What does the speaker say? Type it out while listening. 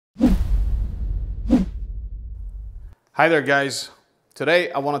Hi there guys.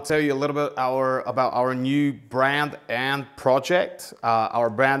 Today I want to tell you a little bit about our new brand and project. Our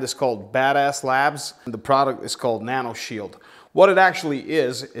brand is called Badass Labs and the product is called Nano Shield. What it actually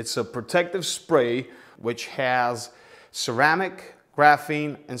is, it's a protective spray which has ceramic,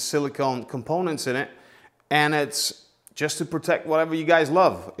 graphene and silicone components in it, and it's just to protect whatever you guys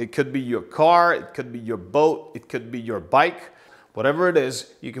love. It could be your car, it could be your boat, it could be your bike. Whatever it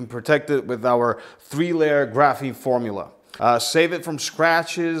is, you can protect it with our 3-layer graphene formula. Save it from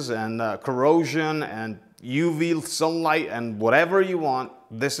scratches and corrosion and UV sunlight and whatever you want,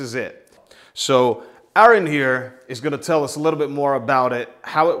 this is it. So Arian here is going to tell us a little bit more about it,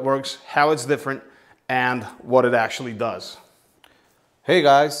 how it works, how it's different, and what it actually does. Hey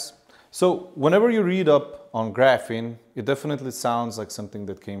guys, so whenever you read up on graphene, it definitely sounds like something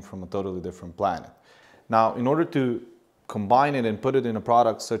that came from a totally different planet. Now, in order to combine it and put it in a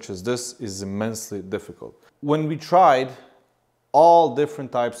product such as this is immensely difficult. When we tried all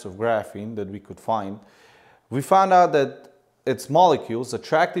different types of graphene that we could find, we found out that its molecules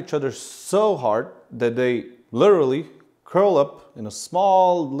attract each other so hard that they literally curl up in a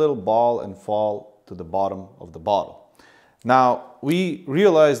small little ball and fall to the bottom of the bottle. Now, we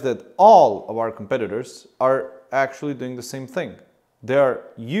realized that all of our competitors are actually doing the same thing. They are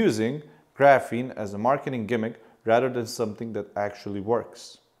using graphene as a marketing gimmick rather than something that actually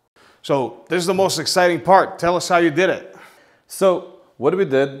works. So this is the most exciting part. Tell us how you did it. So what we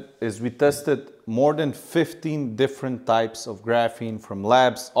did is we tested more than 15 different types of graphene from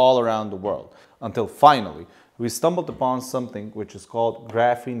labs all around the world until finally we stumbled upon something which is called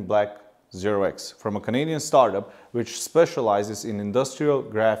Graphene Black 0X from a Canadian startup which specializes in industrial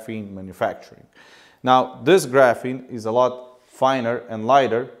graphene manufacturing. Now this graphene is a lot finer and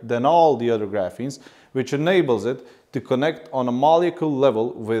lighter than all the other graphenes, which enables it to connect on a molecule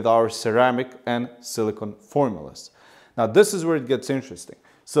level with our ceramic and silicone formulas. Now this is where it gets interesting.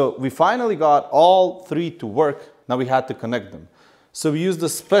 So we finally got all three to work, now we had to connect them. So we used a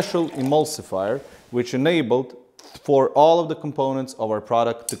special emulsifier which enabled for all of the components of our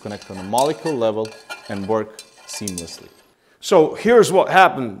product to connect on a molecule level and work seamlessly. So here's what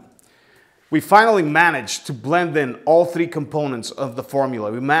happened. We finally managed to blend in all three components of the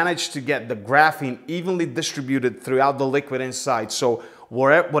formula. We managed to get the graphene evenly distributed throughout the liquid inside. So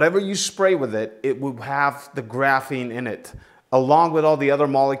whatever you spray with it, it will have the graphene in it, along with all the other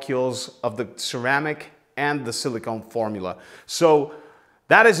molecules of the ceramic and the silicone formula. So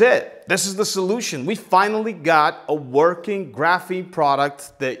that is it. This is the solution. We finally got a working graphene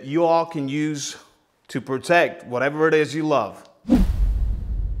product that you all can use to protect whatever it is you love.